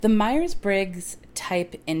The Myers-Briggs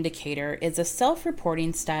Type Indicator is a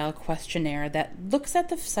self-reporting style questionnaire that looks at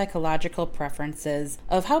the psychological preferences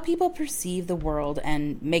of how people perceive the world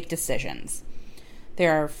and make decisions.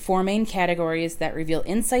 There are 4 main categories that reveal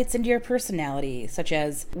insights into your personality, such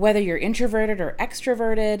as whether you're introverted or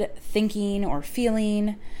extroverted, thinking or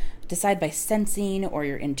feeling, decide by sensing or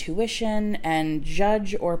your intuition, and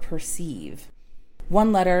judge or perceive.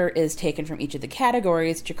 1 letter is taken from each of the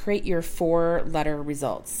categories to create your 4-letter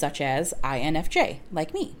results, such as INFJ,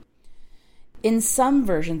 like me. In some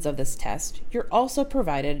versions of this test, you're also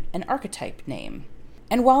provided an archetype name.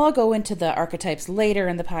 And while I'll go into the archetypes later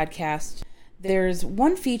in the podcast, there's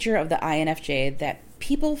one feature of the INFJ that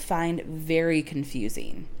people find very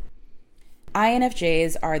confusing.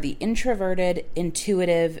 INFJs are the introverted,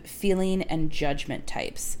 intuitive, feeling, and judgment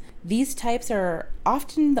types. These types are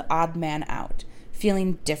often the odd man out,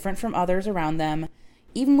 feeling different from others around them.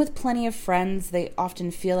 Even with plenty of friends, they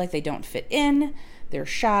often feel like they don't fit in. They're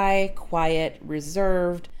shy, quiet,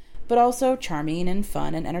 reserved, but also charming and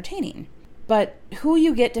fun and entertaining. But who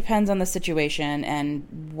you get depends on the situation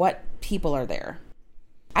and what people are there.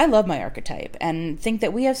 I love my archetype and think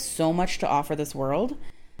that we have so much to offer this world.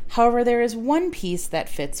 However, there is one piece that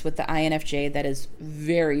fits with the INFJ that is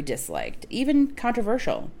very disliked, even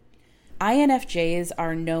controversial. INFJs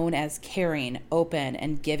are known as caring, open,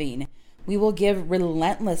 and giving. We will give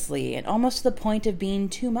relentlessly and almost to the point of being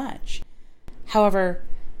too much. However,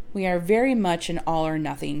 we are very much an all or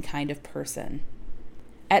nothing kind of person.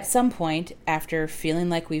 At some point, after feeling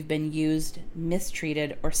like we've been used,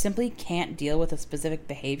 mistreated, or simply can't deal with a specific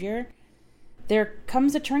behavior, there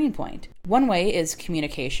comes a turning point. One way is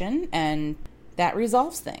communication, and that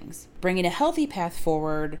resolves things, bringing a healthy path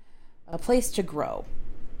forward, a place to grow.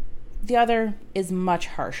 The other is much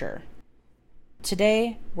harsher.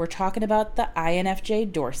 Today, we're talking about the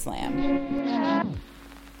INFJ door slam.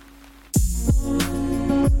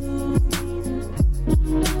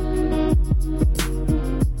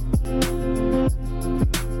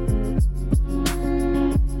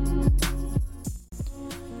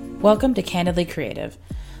 Welcome to Candidly Creative,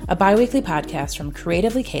 a bi-weekly podcast from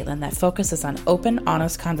Creatively Caitlin that focuses on open,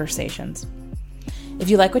 honest conversations. If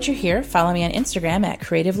you like what you hear, follow me on Instagram at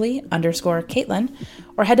creatively_Caitlin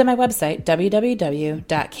or head to my website,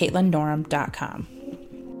 www.caitlinnorm.com.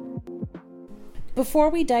 Before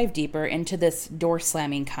we dive deeper into this door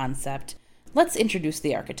slamming concept, let's introduce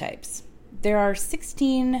the archetypes. There are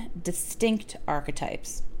 16 distinct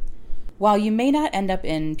archetypes. While you may not end up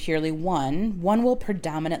in purely one will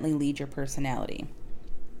predominantly lead your personality.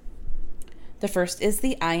 The first is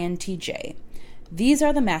the INTJ. These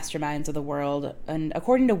are the masterminds of the world, and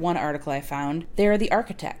according to one article I found, they are the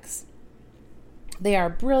architects. They are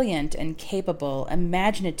brilliant and capable,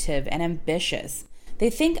 imaginative and ambitious. They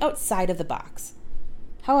think outside of the box.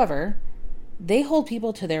 However, they hold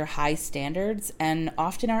people to their high standards and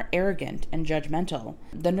often are arrogant and judgmental,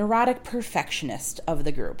 the neurotic perfectionist of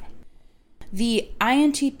the group. The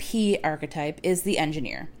INTP archetype is the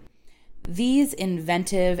engineer. These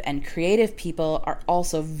inventive and creative people are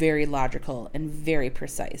also very logical and very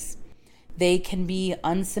precise. They can be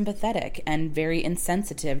unsympathetic and very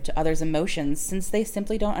insensitive to others' emotions since they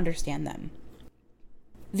simply don't understand them.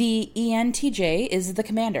 The ENTJ is the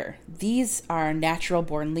commander. These are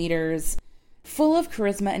natural-born leaders, full of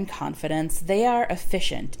charisma and confidence. They are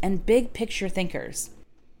efficient and big-picture thinkers.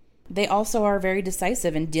 They also are very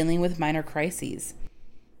decisive in dealing with minor crises.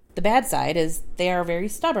 The bad side is they are very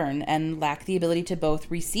stubborn and lack the ability to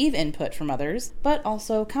both receive input from others, but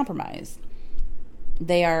also compromise.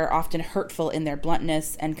 They are often hurtful in their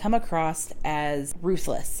bluntness and come across as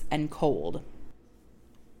ruthless and cold.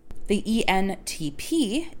 The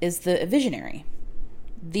ENTP is the visionary.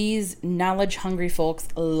 These knowledge-hungry folks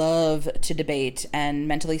love to debate and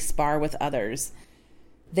mentally spar with others.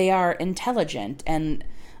 They are intelligent and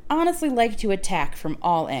honestly like to attack from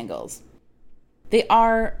all angles. They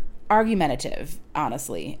are argumentative,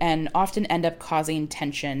 honestly, and often end up causing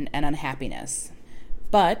tension and unhappiness.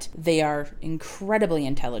 But they are incredibly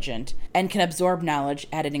intelligent and can absorb knowledge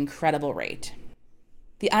at an incredible rate.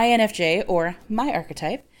 The INFJ, or my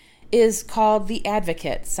archetype, is called the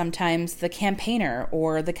advocate, sometimes the campaigner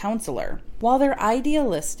or the counselor. While they're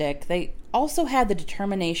idealistic, they also have the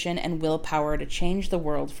determination and willpower to change the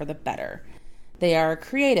world for the better. They are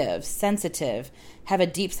creative, sensitive, have a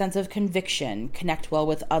deep sense of conviction, connect well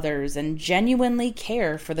with others, and genuinely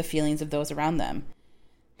care for the feelings of those around them.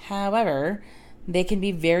 However, they can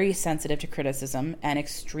be very sensitive to criticism and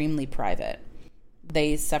extremely private.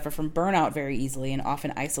 They suffer from burnout very easily and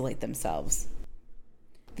often isolate themselves.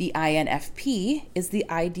 The INFP is the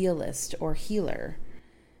idealist or healer.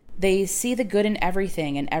 They see the good in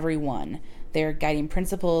everything and everyone. Their guiding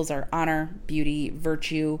principles are honor, beauty,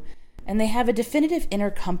 virtue, and they have a definitive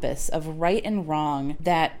inner compass of right and wrong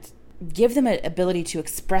that give them an ability to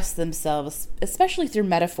express themselves, especially through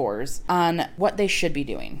metaphors, on what they should be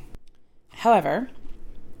doing. However,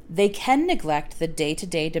 they can neglect the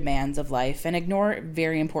day-to-day demands of life and ignore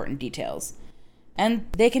very important details. And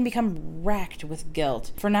they can become racked with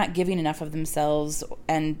guilt for not giving enough of themselves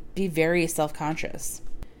and be very self-conscious.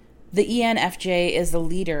 The ENFJ is the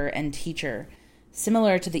leader and teacher.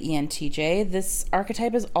 Similar to the ENTJ, this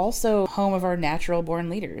archetype is also home of our natural-born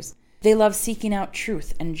leaders. They love seeking out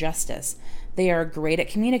truth and justice. They are great at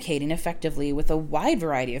communicating effectively with a wide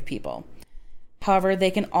variety of people. However, they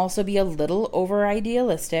can also be a little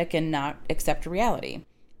over-idealistic and not accept reality.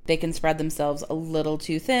 They can spread themselves a little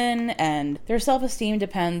too thin, and their self-esteem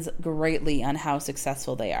depends greatly on how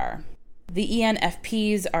successful they are. The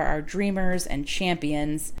ENFPs are our dreamers and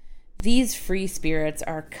champions. These free spirits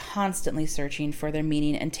are constantly searching for their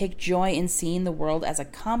meaning and take joy in seeing the world as a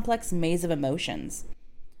complex maze of emotions.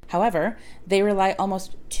 However, they rely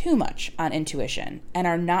almost too much on intuition and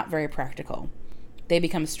are not very practical. They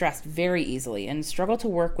become stressed very easily and struggle to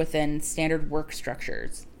work within standard work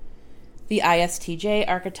structures. The ISTJ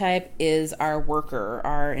archetype is our worker,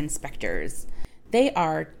 our inspectors. They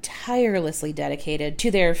are tirelessly dedicated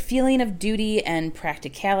to their feeling of duty and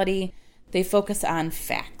practicality. They focus on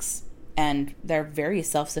facts, and they're very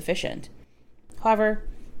self-sufficient. However,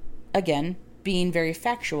 again, being very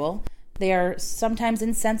factual, they are sometimes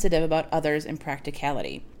insensitive about others in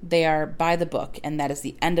practicality. They are by the book, and that is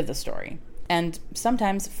the end of the story. And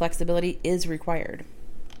sometimes flexibility is required.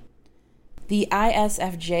 The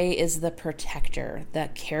ISFJ is the protector, the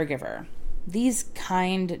caregiver. These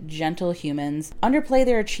kind, gentle humans underplay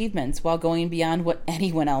their achievements while going beyond what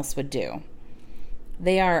anyone else would do.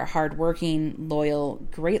 They are hardworking, loyal,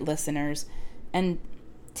 great listeners, and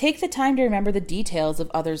take the time to remember the details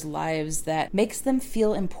of others' lives that makes them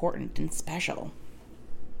feel important and special.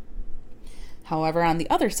 However, on the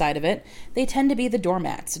other side of it, they tend to be the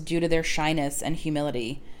doormats due to their shyness and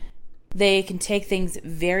humility. They can take things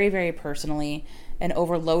very, very personally and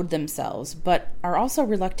overload themselves, but are also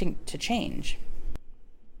reluctant to change.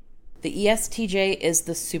 The ESTJ is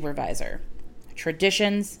the supervisor.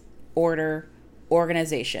 Traditions, order,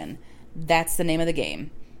 organization. That's the name of the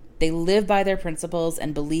game. They live by their principles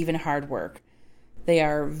and believe in hard work. They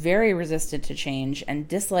are very resistant to change and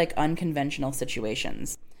dislike unconventional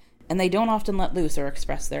situations. And they don't often let loose or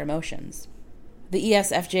express their emotions. The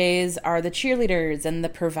ESFJs are the cheerleaders and the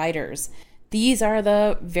providers. These are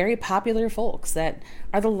the very popular folks that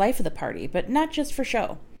are the life of the party, but not just for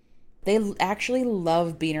show. They actually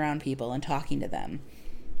love being around people and talking to them.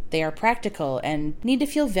 They are practical and need to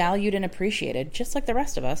feel valued and appreciated, just like the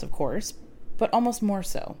rest of us, of course, but almost more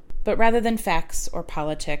so. But rather than facts or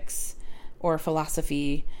politics or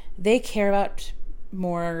philosophy, they care about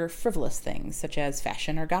more frivolous things, such as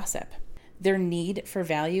fashion or gossip. Their need for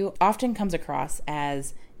value often comes across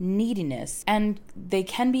as neediness, and they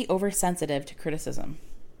can be oversensitive to criticism.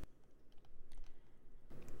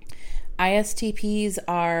 ISTPs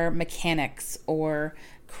are mechanics or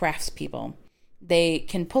craftspeople. They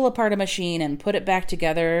can pull apart a machine and put it back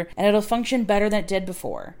together, and it'll function better than it did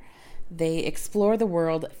before. They explore the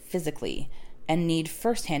world physically and need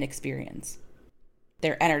first-hand experience.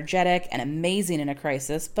 They're energetic and amazing in a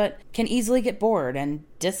crisis, but can easily get bored and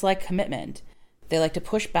dislike commitment. They like to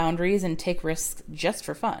push boundaries and take risks just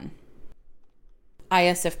for fun.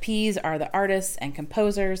 ISFPs are the artists and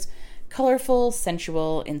composers, colorful,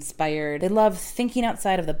 sensual, inspired. They love thinking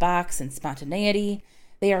outside of the box and spontaneity.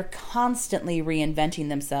 They are constantly reinventing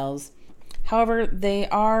themselves. However, they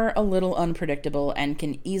are a little unpredictable and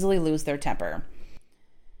can easily lose their temper.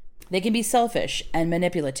 They can be selfish and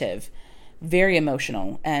manipulative, very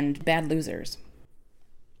emotional, and bad losers.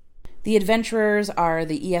 The adventurers are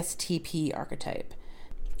the ESTP archetype.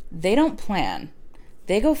 They don't plan.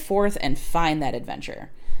 They go forth and find that adventure.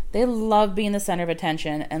 They love being the center of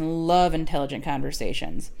attention and love intelligent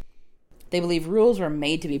conversations. They believe rules were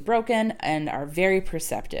made to be broken and are very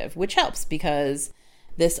perceptive, which helps because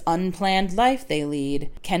this unplanned life they lead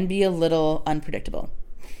can be a little unpredictable.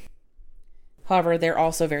 However, they're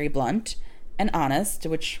also very blunt and honest,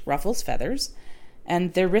 which ruffles feathers,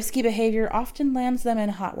 and their risky behavior often lands them in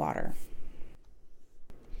hot water.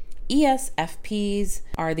 ESFPs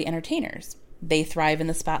are the entertainers. They thrive in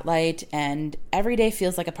the spotlight, and every day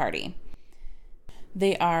feels like a party.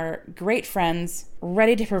 They are great friends,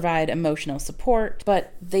 ready to provide emotional support,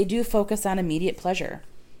 but they do focus on immediate pleasure.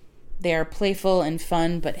 They are playful and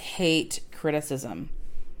fun, but hate criticism.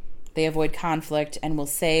 They avoid conflict and will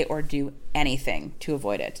say or do anything to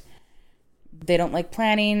avoid it. They don't like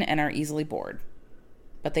planning and are easily bored,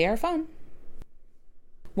 but they are fun.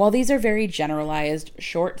 While these are very generalized,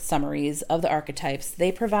 short summaries of the archetypes,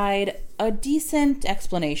 they provide a decent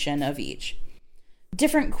explanation of each.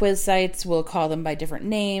 Different quiz sites will call them by different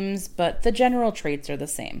names, but the general traits are the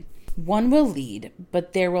same. One will lead,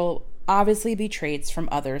 but there will obviously be traits from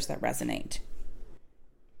others that resonate.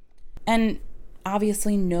 And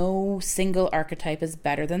obviously, no single archetype is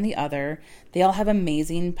better than the other. They all have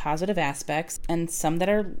amazing positive aspects and some that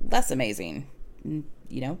are less amazing,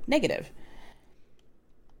 negative.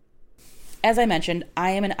 As I mentioned,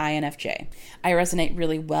 I am an INFJ. I resonate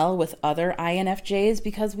really well with other INFJs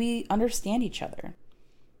because we understand each other.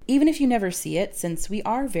 Even if you never see it, since we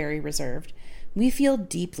are very reserved, we feel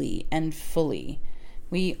deeply and fully.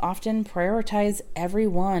 We often prioritize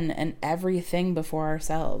everyone and everything before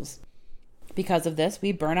ourselves. Because of this,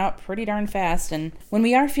 we burn out pretty darn fast, and when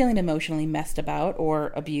we are feeling emotionally messed about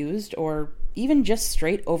or abused or even just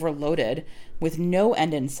straight overloaded with no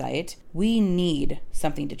end in sight, we need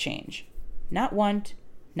something to change. Not want,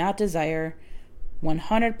 not desire,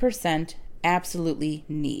 100% absolutely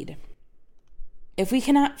need. If we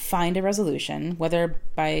cannot find a resolution, whether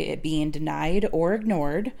by it being denied or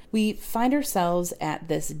ignored, we find ourselves at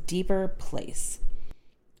this deeper place.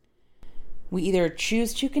 We either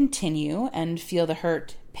choose to continue and feel the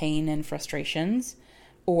hurt, pain, and frustrations,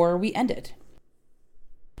 or we end it.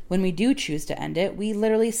 When we do choose to end it, we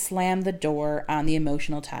literally slam the door on the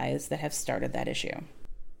emotional ties that have started that issue.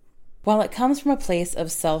 While it comes from a place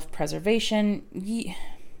of self-preservation,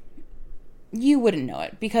 you wouldn't know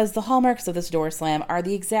it, because the hallmarks of this door slam are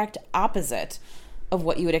the exact opposite of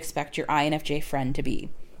what you would expect your INFJ friend to be.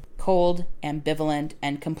 Cold, ambivalent,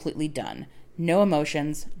 and completely done. No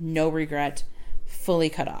emotions, no regret, fully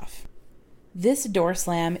cut off. This door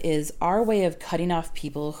slam is our way of cutting off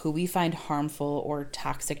people who we find harmful or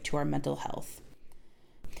toxic to our mental health.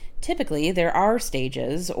 Typically, there are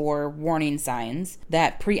stages or warning signs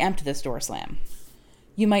that preempt this door slam.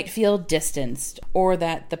 You might feel distanced, or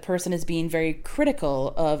that the person is being very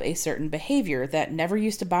critical of a certain behavior that never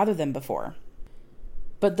used to bother them before.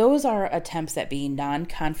 But those are attempts at being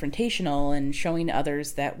non-confrontational and showing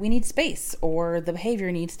others that we need space or the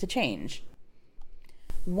behavior needs to change.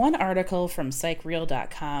 One article from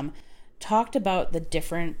psychreal.com talked about the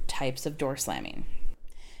different types of door slamming.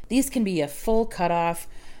 These can be a full cutoff,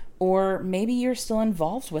 or maybe you're still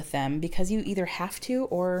involved with them because you either have to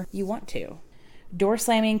or you want to. Door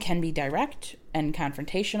slamming can be direct and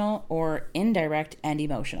confrontational, or indirect and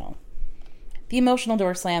emotional. The emotional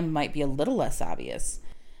door slam might be a little less obvious.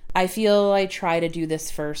 I feel I try to do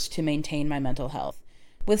this first to maintain my mental health.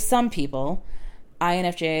 With some people,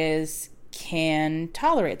 INFJs can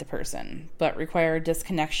tolerate the person, but require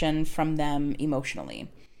disconnection from them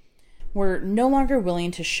emotionally. We're no longer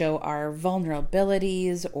willing to show our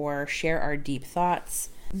vulnerabilities or share our deep thoughts.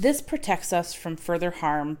 This protects us from further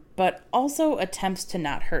harm, but also attempts to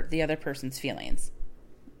not hurt the other person's feelings.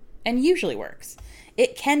 And usually works.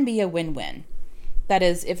 It can be a win-win. That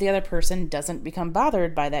is, if the other person doesn't become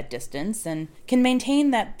bothered by that distance and can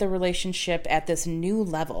maintain that the relationship at this new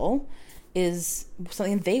level is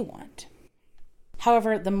something they want.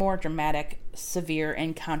 However, the more dramatic, severe,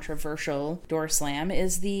 and controversial door slam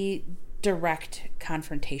is the direct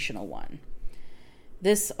confrontational one.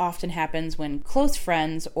 This often happens when close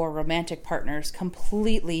friends or romantic partners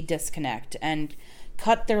completely disconnect and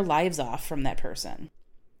cut their lives off from that person.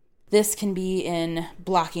 This can be in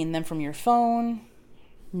blocking them from your phone,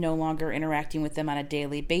 no longer interacting with them on a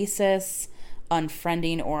daily basis,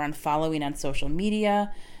 unfriending or unfollowing on social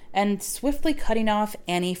media, and swiftly cutting off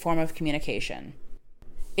any form of communication.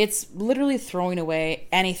 It's literally throwing away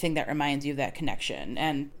anything that reminds you of that connection,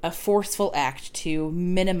 and a forceful act to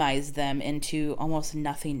minimize them into almost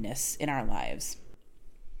nothingness in our lives.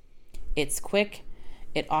 It's quick,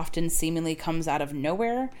 it often seemingly comes out of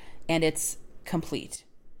nowhere, and it's complete.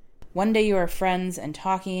 One day you are friends and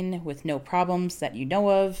talking with no problems that you know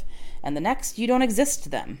of, and the next you don't exist to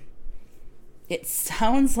them. It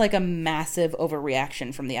sounds like a massive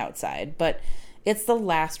overreaction from the outside, but it's the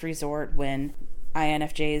last resort when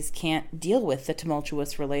INFJs can't deal with the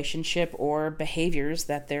tumultuous relationship or behaviors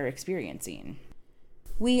that they're experiencing.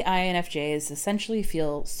 We INFJs essentially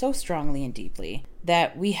feel so strongly and deeply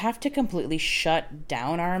that we have to completely shut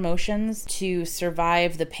down our emotions to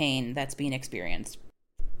survive the pain that's being experienced.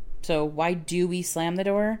 So why do we slam the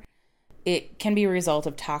door? It can be a result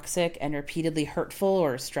of toxic and repeatedly hurtful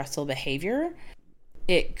or stressful behavior.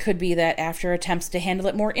 It could be that after attempts to handle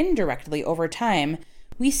it more indirectly over time,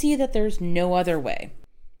 we see that there's no other way.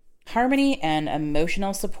 Harmony and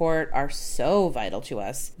emotional support are so vital to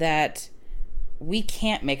us that we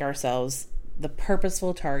can't make ourselves the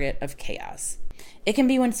purposeful target of chaos. It can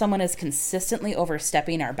be when someone is consistently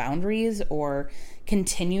overstepping our boundaries or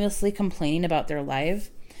continuously complaining about their life.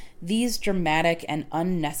 These dramatic and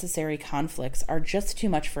unnecessary conflicts are just too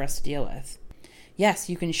much for us to deal with. Yes,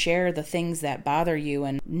 you can share the things that bother you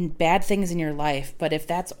and bad things in your life, but if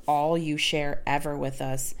that's all you share ever with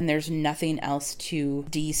us and there's nothing else to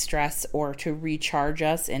de-stress or to recharge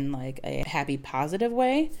us in like a happy, positive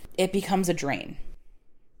way, it becomes a drain.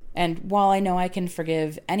 And while I know I can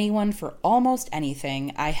forgive anyone for almost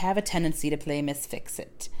anything, I have a tendency to play Miss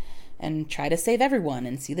Fix-It and try to save everyone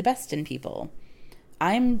and see the best in people.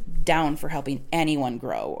 I'm down for helping anyone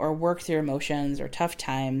grow or work through emotions or tough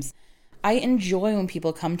times. I enjoy when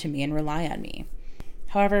people come to me and rely on me.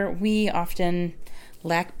 However, we often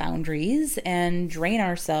lack boundaries and drain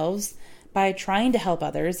ourselves by trying to help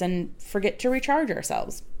others and forget to recharge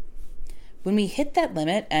ourselves. When we hit that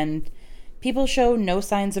limit and people show no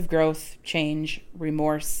signs of growth, change,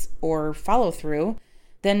 remorse, or follow through,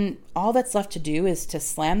 then all that's left to do is to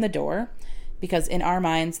slam the door, because in our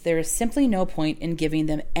minds, there is simply no point in giving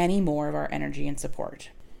them any more of our energy and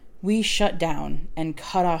support. We shut down and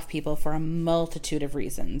cut off people for a multitude of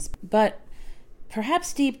reasons, but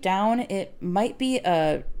perhaps deep down, it might be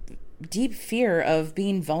a deep fear of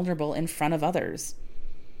being vulnerable in front of others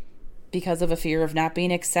because of a fear of not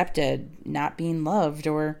being accepted, not being loved,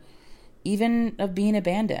 or even of being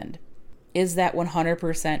abandoned. Is that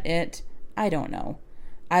 100% it? I don't know.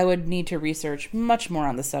 I would need to research much more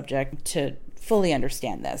on the subject to fully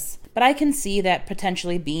understand this. But I can see that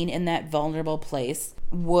potentially being in that vulnerable place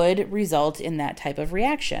would result in that type of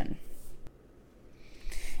reaction.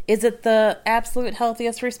 Is it the absolute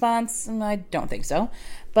healthiest response? I don't think so.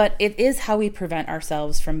 But it is how we prevent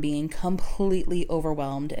ourselves from being completely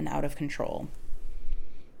overwhelmed and out of control.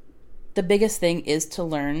 The biggest thing is to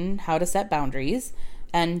learn how to set boundaries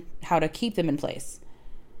and how to keep them in place,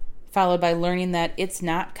 followed by learning that it's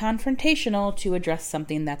not confrontational to address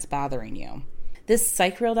something that's bothering you. This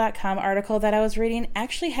psychreal.com article that I was reading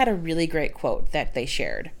actually had a really great quote that they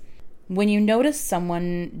shared. When you notice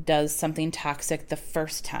someone does something toxic the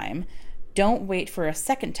first time, don't wait for a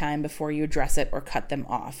second time before you address it or cut them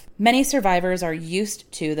off. Many survivors are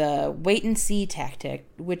used to the wait and see tactic,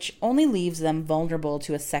 which only leaves them vulnerable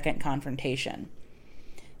to a second confrontation.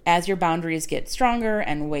 As your boundaries get stronger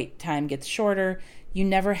and wait time gets shorter, you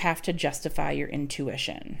never have to justify your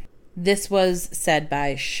intuition. This was said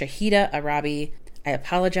by Shahida Arabi. I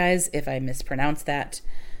apologize if I mispronounced that,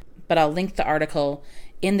 but I'll link the article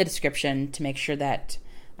in the description to make sure that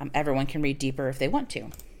everyone can read deeper if they want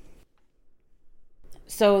to.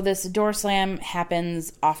 So this door slam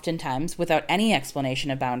happens oftentimes without any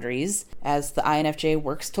explanation of boundaries, as the INFJ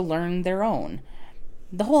works to learn their own.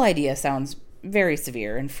 The whole idea sounds very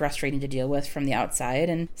severe and frustrating to deal with from the outside,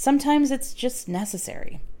 and sometimes it's just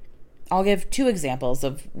necessary. I'll give 2 examples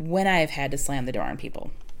of when I have had to slam the door on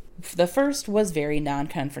people. The first was very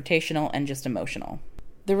non-confrontational and just emotional.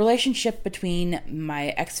 The relationship between my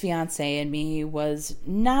ex-fiancé and me was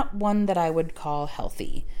not one that I would call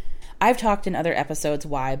healthy. I've talked in other episodes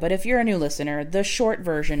why, but if you're a new listener, the short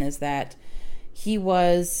version is that he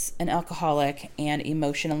was an alcoholic and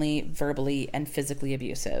emotionally, verbally, and physically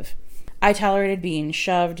abusive. I tolerated being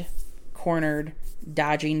shoved, cornered,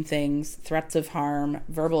 dodging things, threats of harm,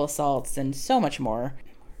 verbal assaults, and so much more.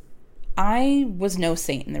 I was no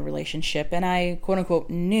saint in the relationship, and I, quote-unquote,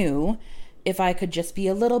 knew if I could just be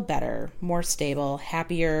a little better, more stable,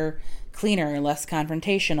 happier, cleaner, less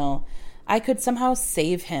confrontational, I could somehow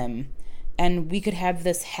save him, and we could have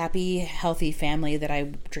this happy, healthy family that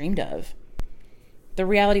I dreamed of. The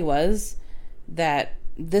reality was that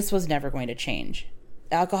this was never going to change.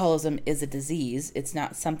 Alcoholism is a disease. It's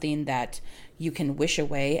not something that you can wish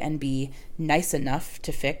away and be nice enough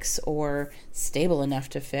to fix or stable enough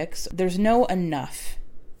to fix. There's no enough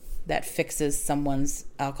that fixes someone's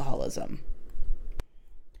alcoholism.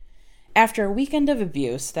 After a weekend of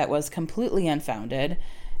abuse that was completely unfounded,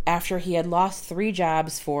 after he had lost 3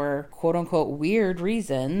 jobs for quote-unquote weird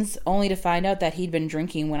reasons, only to find out that he'd been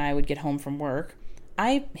drinking when I would get home from work,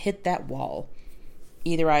 I hit that wall.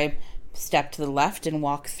 Either I stepped to the left and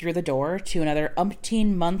walked through the door to another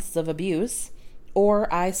umpteen months of abuse,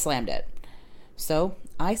 or I slammed it. So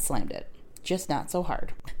I slammed it, just not so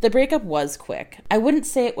hard. The breakup was quick. I wouldn't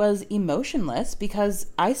say it was emotionless because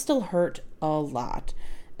I still hurt a lot,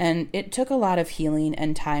 and it took a lot of healing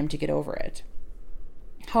and time to get over it.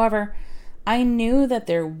 However, I knew that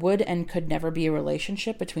there would and could never be a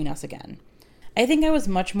relationship between us again. I think I was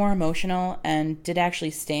much more emotional and did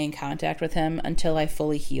actually stay in contact with him until I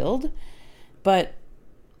fully healed. But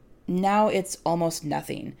now it's almost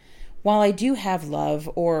nothing. While I do have love,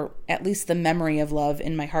 or at least the memory of love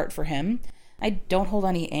in my heart for him, I don't hold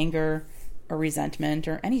any anger or resentment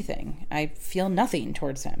or anything. I feel nothing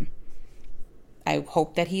towards him. I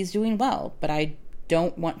hope that he's doing well, but I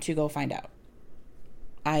don't want to go find out.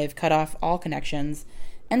 I've cut off all connections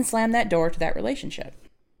and slammed that door to that relationship.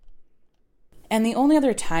 And the only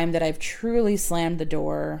other time that I've truly slammed the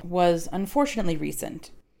door was unfortunately recent.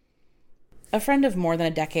 A friend of more than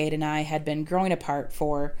a decade and I had been growing apart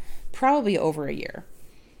for probably over a year.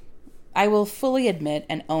 I will fully admit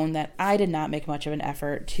and own that I did not make much of an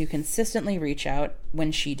effort to consistently reach out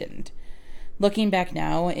when she didn't. Looking back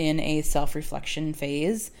now in a self-reflection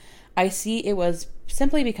phase, I see it was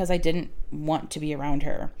simply because I didn't want to be around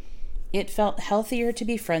her. It felt healthier to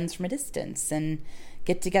be friends from a distance and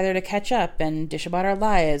get together to catch up and dish about our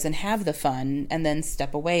lives and have the fun and then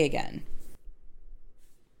step away again.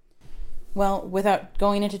 Well, without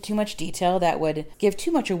going into too much detail that would give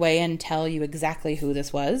too much away and tell you exactly who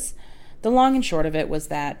this was, the long and short of it was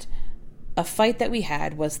that a fight that we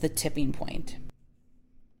had was the tipping point.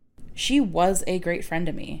 She was a great friend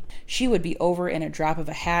to me. She would be over in a drop of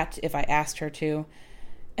a hat if I asked her to,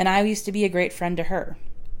 and I used to be a great friend to her.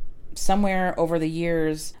 Somewhere over the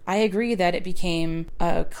years, I agree that it became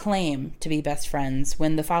a claim to be best friends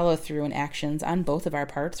when the follow-through and actions on both of our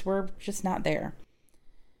parts were just not there.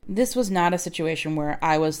 This was not a situation where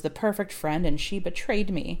I was the perfect friend and she betrayed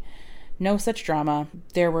me. No such drama.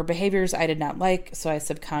 There were behaviors I did not like, so I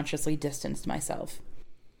subconsciously distanced myself.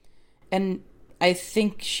 And I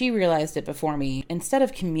think she realized it before me. Instead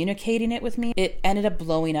of communicating it with me, it ended up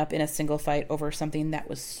blowing up in a single fight over something that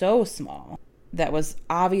was so small, that was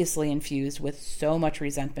obviously infused with so much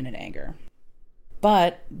resentment and anger.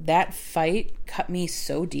 But that fight cut me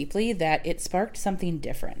so deeply that it sparked something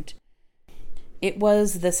different. It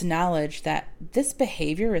was this knowledge that this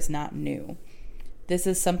behavior is not new. This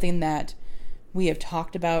is something that we have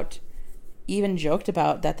talked about, even joked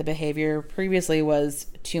about, that the behavior previously was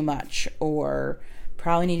too much or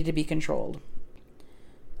probably needed to be controlled.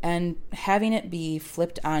 And having it be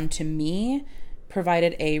flipped onto me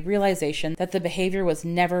provided a realization that the behavior was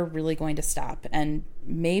never really going to stop, and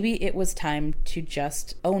maybe it was time to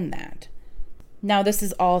just own that. Now, this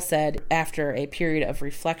is all said after a period of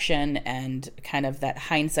reflection and kind of that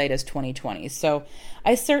hindsight is 20/20. So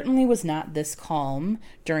I certainly was not this calm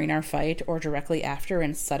during our fight or directly after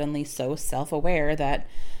and suddenly so self-aware that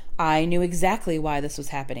I knew exactly why this was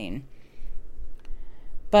happening.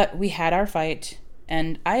 But we had our fight,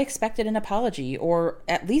 and I expected an apology or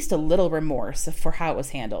at least a little remorse for how it was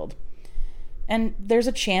handled. And there's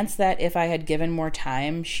a chance that if I had given more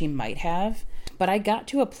time, she might have. But I got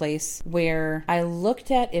to a place where I looked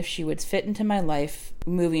at if she would fit into my life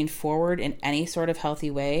moving forward in any sort of healthy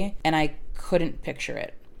way, and I couldn't picture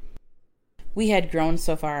it. We had grown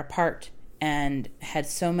so far apart and had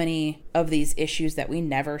so many of these issues that we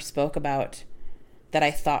never spoke about that I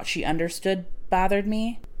thought she understood bothered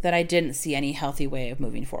me, that I didn't see any healthy way of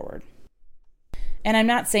moving forward. And I'm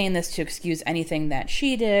not saying this to excuse anything that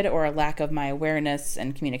she did or a lack of my awareness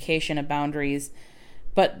and communication of boundaries,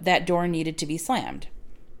 but that door needed to be slammed.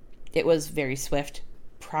 It was very swift,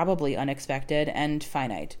 probably unexpected, and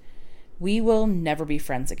finite. We will never be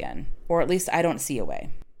friends again, or at least I don't see a way.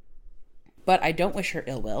 But I don't wish her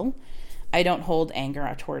ill will. I don't hold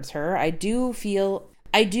anger towards her. I do feel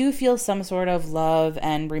some sort of love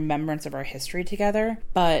and remembrance of our history together,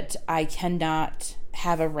 but I cannot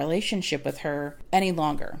have a relationship with her any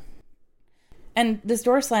longer. And this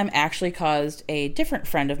door slam actually caused a different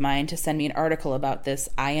friend of mine to send me an article about this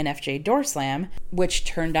INFJ door slam, which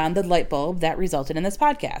turned on the light bulb that resulted in this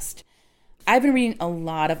podcast. I've been reading a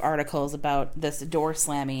lot of articles about this door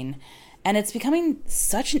slamming, and it's becoming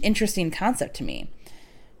such an interesting concept to me.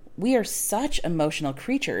 We are such emotional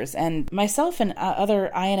creatures, and myself and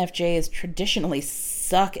other INFJs traditionally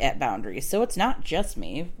suck at boundaries, so it's not just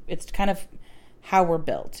me. It's kind of how we're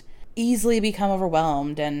built. Easily become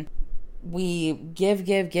overwhelmed, and we give,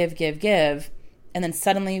 and then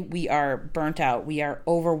suddenly we are burnt out, we are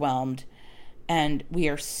overwhelmed, and we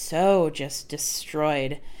are so just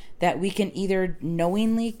destroyed that we can either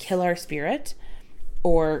knowingly kill our spirit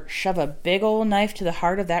or shove a big old knife to the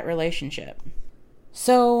heart of that relationship.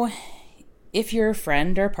 So, if you're a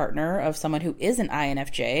friend or partner of someone who is an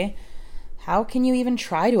INFJ, how can you even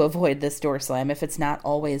try to avoid this door slam if it's not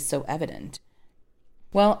always so evident?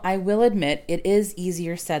 Well, I will admit it is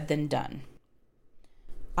easier said than done.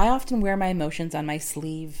 I often wear my emotions on my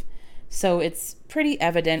sleeve, so it's pretty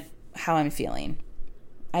evident how I'm feeling.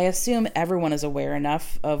 I assume everyone is aware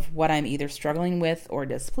enough of what I'm either struggling with or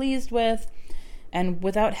displeased with, and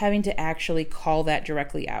without having to actually call that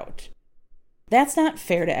directly out. That's not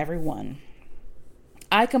fair to everyone.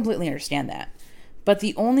 I completely understand that. But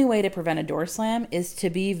the only way to prevent a door slam is to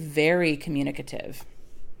be very communicative.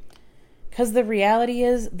 Because the reality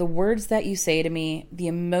is, the words that you say to me, the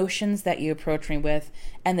emotions that you approach me with,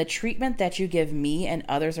 and the treatment that you give me and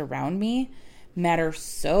others around me matter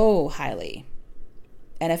so highly.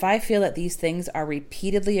 And if I feel that these things are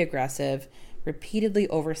repeatedly aggressive, repeatedly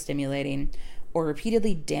overstimulating, or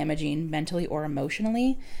repeatedly damaging mentally or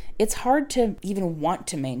emotionally, it's hard to even want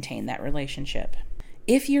to maintain that relationship.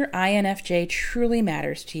 If your INFJ truly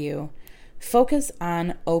matters to you, focus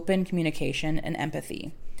on open communication and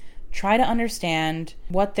empathy. Try to understand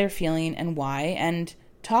what they're feeling and why, and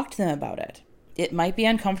talk to them about it. It might be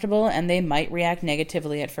uncomfortable and they might react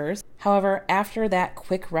negatively at first. However, after that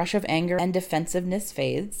quick rush of anger and defensiveness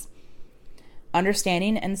fades,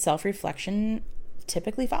 understanding and self-reflection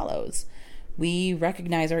typically follows. We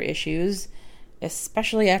recognize our issues,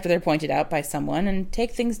 especially after they're pointed out by someone, and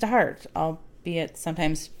take things to heart, albeit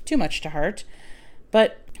sometimes too much to heart.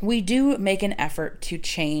 But we do make an effort to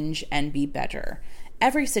change and be better.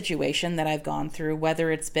 Every situation that I've gone through,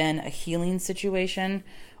 whether it's been a healing situation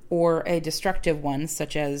or a destructive one,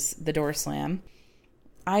 such as the door slam,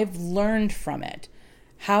 I've learned from it.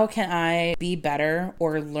 How can I be better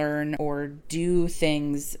or learn or do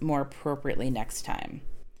things more appropriately next time?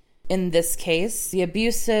 In this case, the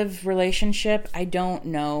abusive relationship, I don't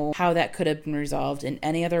know how that could have been resolved in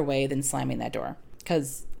any other way than slamming that door,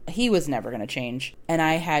 because he was never going to change, and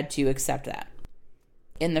I had to accept that.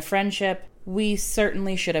 In the friendship, we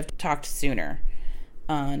certainly should have talked sooner.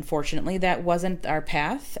 Unfortunately, that wasn't our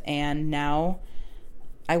path, and now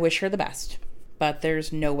I wish her the best, but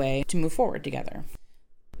there's no way to move forward together.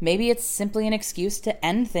 Maybe it's simply an excuse to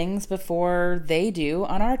end things before they do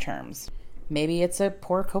on our terms. Maybe it's a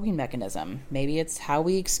poor coping mechanism. Maybe it's how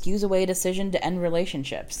we excuse away a decision to end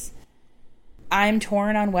relationships. I'm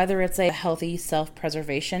torn on whether it's a healthy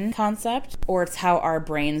self-preservation concept or it's how our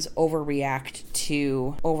brains overreact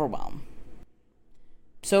to overwhelm.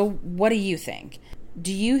 So what do you think?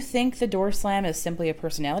 Do you think the door slam is simply a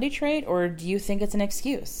personality trait, or do you think it's an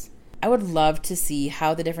excuse? I would love to see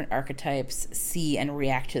how the different archetypes see and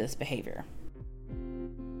react to this behavior.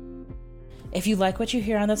 If you like what you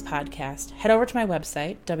hear on this podcast, head over to my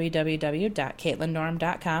website,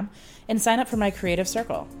 www.caitlinnorm.com, and sign up for my Creative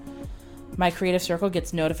Circle. My Creative Circle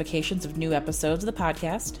gets notifications of new episodes of the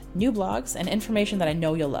podcast, new blogs, and information that I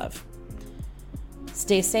know you'll love.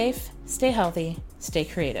 Stay safe, stay healthy, stay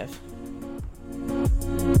creative.